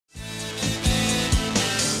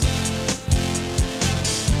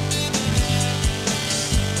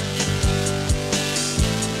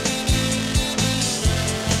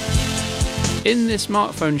In this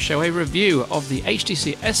smartphone show, a review of the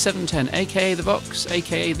HTC S710, aka the Vox,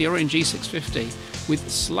 aka the Orange E650,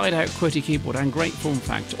 with slide-out QWERTY keyboard and great form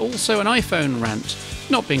factor. Also an iPhone rant,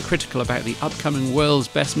 not being critical about the upcoming world's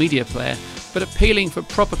best media player, but appealing for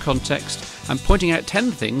proper context and pointing out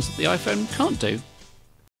 10 things that the iPhone can't do.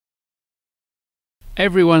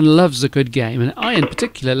 Everyone loves a good game, and I in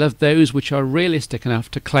particular love those which are realistic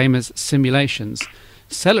enough to claim as simulations.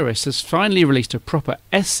 Celeris has finally released a proper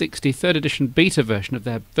S60 3rd edition beta version of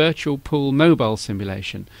their Virtual Pool mobile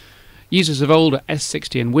simulation. Users of older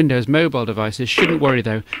S60 and Windows mobile devices shouldn't worry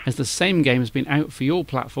though, as the same game has been out for your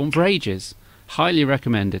platform for ages. Highly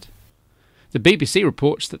recommended. The BBC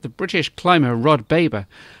reports that the British climber Rod Baber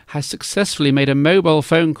has successfully made a mobile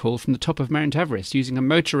phone call from the top of Mount Everest using a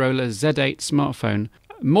Motorola Z8 smartphone.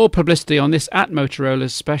 More publicity on this at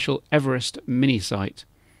Motorola's special Everest mini site.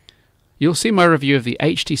 You'll see my review of the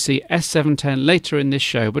HTC S710 later in this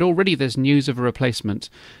show, but already there's news of a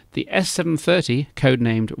replacement. The S730,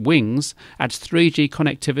 codenamed Wings, adds 3G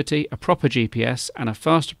connectivity, a proper GPS and a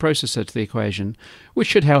faster processor to the equation, which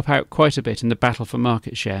should help out quite a bit in the battle for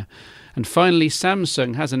market share. And finally,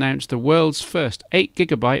 Samsung has announced the world's first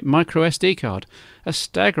 8GB micro SD card, a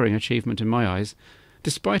staggering achievement in my eyes.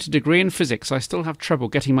 Despite a degree in physics, I still have trouble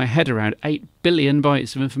getting my head around 8 billion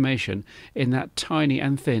bytes of information in that tiny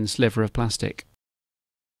and thin sliver of plastic.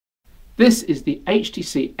 This is the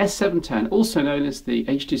HTC S710, also known as the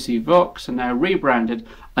HTC Vox, and now rebranded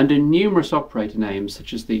under numerous operator names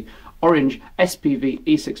such as the Orange SPV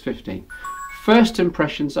E650. First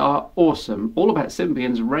impressions are awesome. All About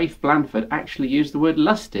Symbion's Rafe Blanford actually used the word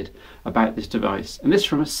lusted about this device, and this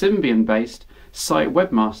from a Symbian-based site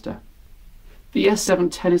webmaster. The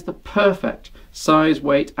S710 is the perfect size,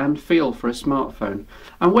 weight and feel for a smartphone,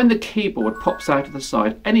 and when the keyboard pops out of the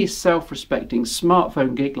side, any self-respecting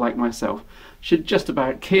smartphone geek like myself should just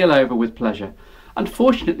about keel over with pleasure.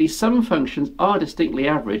 Unfortunately, some functions are distinctly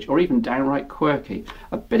average or even downright quirky,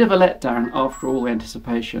 a bit of a letdown after all the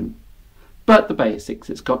anticipation. But the basics: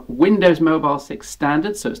 it's got Windows Mobile 6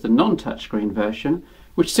 standard, so it's the non-touchscreen version,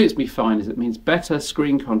 which suits me fine as it means better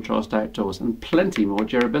screen contrast outdoors and plenty more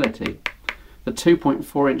durability. The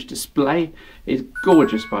 2.4-inch display is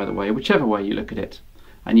gorgeous, by the way, whichever way you look at it.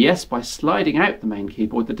 And yes, by sliding out the main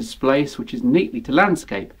keyboard, the display switches neatly to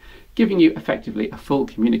landscape, giving you effectively a full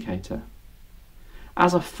communicator.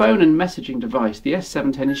 As a phone and messaging device, the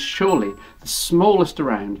S710 is surely the smallest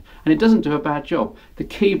around, and it doesn't do a bad job. The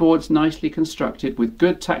keyboard's nicely constructed with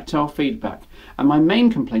good tactile feedback, and my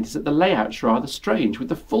main complaint is that the layout's rather strange, with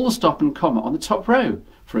the full stop and comma on the top row,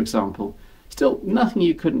 for example. Still, nothing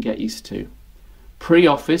you couldn't get used to.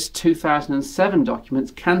 Pre-Office 2007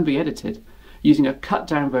 documents can be edited using a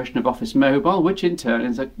cut-down version of Office Mobile, which in turn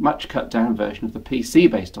is a much cut-down version of the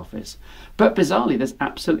PC-based Office. But bizarrely, there's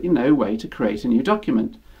absolutely no way to create a new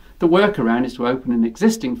document. The workaround is to open an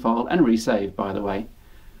existing file and resave, by the way.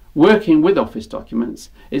 Working with Office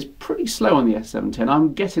documents is pretty slow on the S710.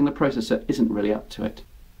 I'm guessing the processor isn't really up to it.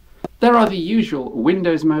 There are the usual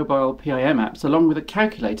Windows Mobile PIM apps, along with a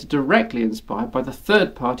calculator directly inspired by the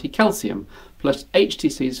third-party Calcium, plus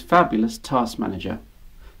HTC's fabulous Task Manager.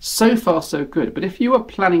 So far so good, but if you are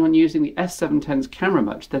planning on using the S710's camera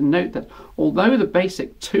much, then note that although the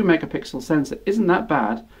basic 2-megapixel sensor isn't that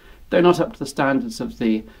bad, though not up to the standards of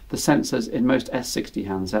the sensors in most S60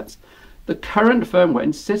 handsets, the current firmware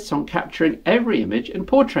insists on capturing every image in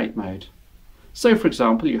portrait mode. So for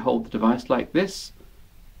example, you hold the device like this,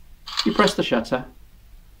 you press the shutter,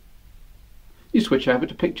 you switch over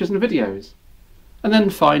to pictures and videos, and then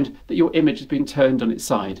find that your image has been turned on its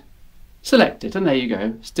side. Select it and there you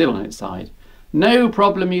go, still on its side. No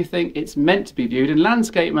problem, you think, it's meant to be viewed in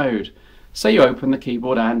landscape mode. So you open the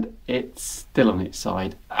keyboard and it's still on its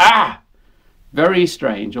side. Ah! Very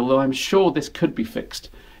strange, although I'm sure this could be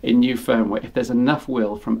fixed in new firmware if there's enough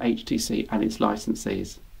will from HTC and its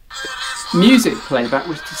licensees. Music playback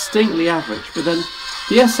was distinctly average, but then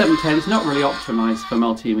the S710 is not really optimised for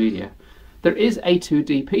multimedia. There is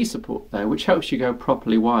A2DP support though, which helps you go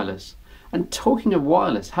properly wireless. And talking of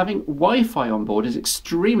wireless, having Wi-Fi on board is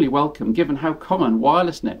extremely welcome given how common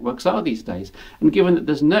wireless networks are these days, and given that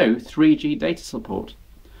there's no 3G data support.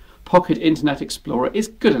 Pocket Internet Explorer is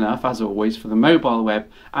good enough, as always, for the mobile web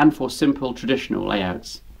and for simple traditional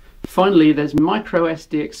layouts. Finally, there's micro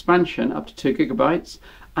SD expansion up to 2GB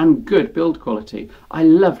and good build quality. I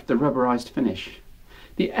loved the rubberized finish.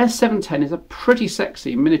 The S710 is a pretty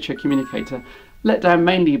sexy miniature communicator, let down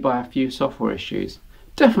mainly by a few software issues.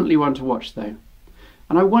 Definitely one to watch though.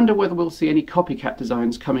 And I wonder whether we'll see any copycat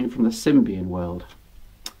designs coming from the Symbian world.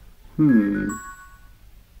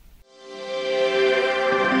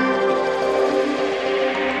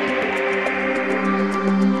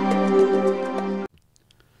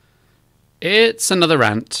 It's another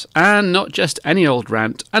rant, and not just any old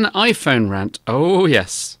rant, an iPhone rant. Oh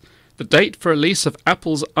yes. The date for release of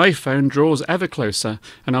Apple's iPhone draws ever closer,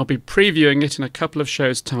 and I'll be previewing it in a couple of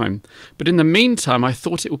shows' time. But in the meantime, I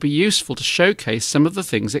thought it would be useful to showcase some of the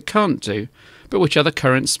things it can't do, but which other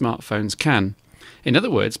current smartphones can. In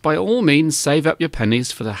other words, by all means save up your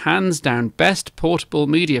pennies for the hands-down best portable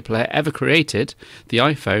media player ever created, the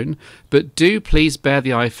iPhone, but do please bear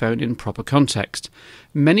the iPhone in proper context.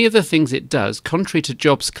 Many of the things it does, contrary to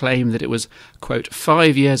Jobs' claim that it was, quote,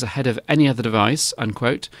 5 years ahead of any other device,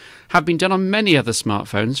 unquote, have been done on many other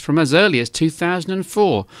smartphones from as early as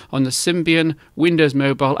 2004 on the Symbian, Windows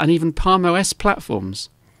Mobile and even Palm OS platforms.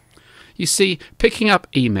 You see, picking up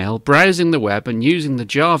email, browsing the web and using the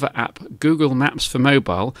Java app Google Maps for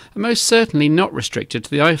mobile are most certainly not restricted to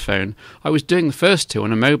the iPhone. I was doing the first two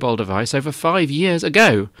on a mobile device over 5 years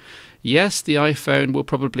ago. Yes, the iPhone will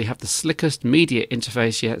probably have the slickest media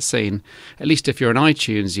interface yet seen, at least if you're an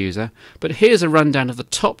iTunes user, but here's a rundown of the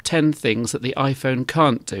top 10 things that the iPhone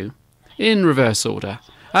can't do, in reverse order.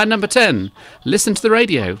 At number 10, listen to the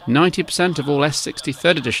radio. 90% of all S60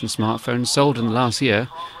 3rd edition smartphones sold in the last year,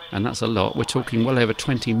 and that's a lot, we're talking well over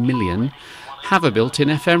 20 million, have a built-in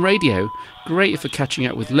FM radio, great for catching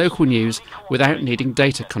up with local news without needing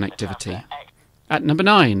data connectivity. At number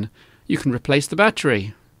 9, you can replace the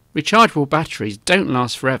battery. Rechargeable batteries don't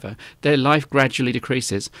last forever, their life gradually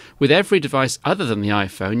decreases. With every device other than the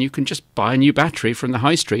iPhone, you can just buy a new battery from the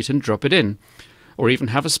high street and drop it in. Or even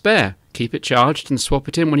have a spare, keep it charged and swap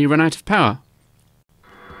it in when you run out of power.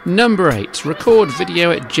 Number 8. Record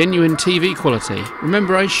video at genuine TV quality.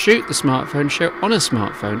 Remember, I shoot the smartphone show on a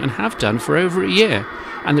smartphone and have done for over a year,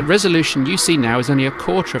 and the resolution you see now is only a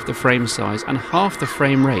quarter of the frame size and half the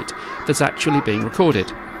frame rate that's actually being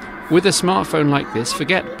recorded. With a smartphone like this,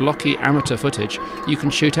 forget blocky amateur footage. You can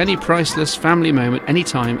shoot any priceless family moment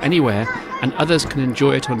anytime, anywhere, and others can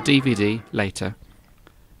enjoy it on DVD later.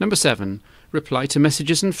 Number 7. Reply to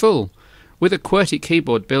messages in full. With a QWERTY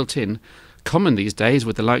keyboard built in, common these days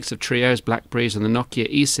with the likes of Trios, BlackBerries and the Nokia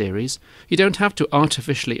E-series, you don't have to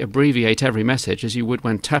artificially abbreviate every message as you would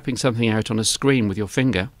when tapping something out on a screen with your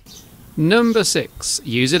finger. Number 6.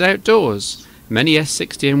 Use it outdoors. Many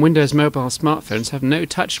S60 and Windows Mobile smartphones have no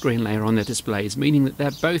touchscreen layer on their displays, meaning that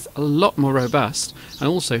they're both a lot more robust and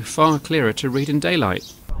also far clearer to read in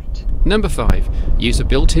daylight. Number 5. Use a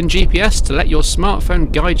built-in GPS to let your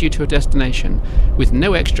smartphone guide you to a destination. With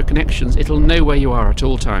no extra connections, it'll know where you are at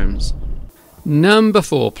all times. Number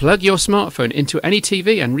 4. Plug your smartphone into any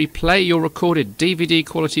TV and replay your recorded DVD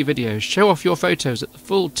quality videos. Show off your photos at the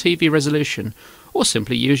full TV resolution, or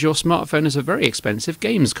simply use your smartphone as a very expensive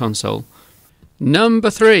games console. Number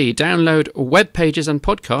 3. Download web pages and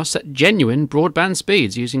podcasts at genuine broadband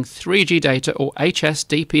speeds using 3G data or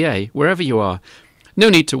HSDPA wherever you are. No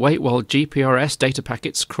need to wait while GPRS data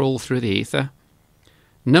packets crawl through the ether.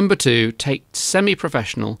 Number 2. Take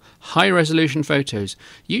semi-professional, high-resolution photos,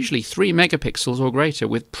 usually 3 megapixels or greater,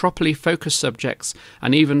 with properly focused subjects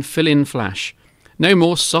and even fill-in flash. No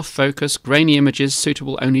more soft focus, grainy images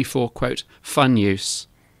suitable only for, quote, fun use.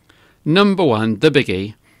 Number 1. The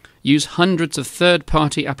biggie. Use hundreds of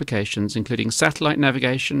third-party applications, including satellite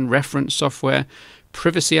navigation, reference software,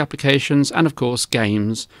 privacy applications, and of course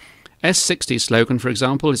games. S60's slogan, for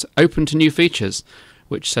example, is open to new features,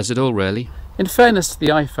 which says it all really. In fairness to the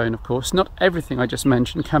iPhone, of course, not everything I just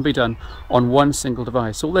mentioned can be done on one single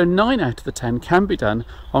device, although 9 out of the 10 can be done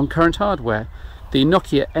on current hardware. The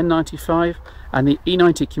Nokia N95 and the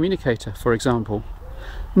E90 communicator, for example.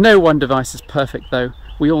 No one device is perfect though,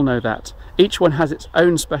 we all know that. Each one has its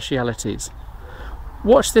own specialities.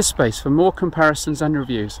 Watch this space for more comparisons and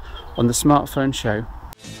reviews on the Smartphone Show.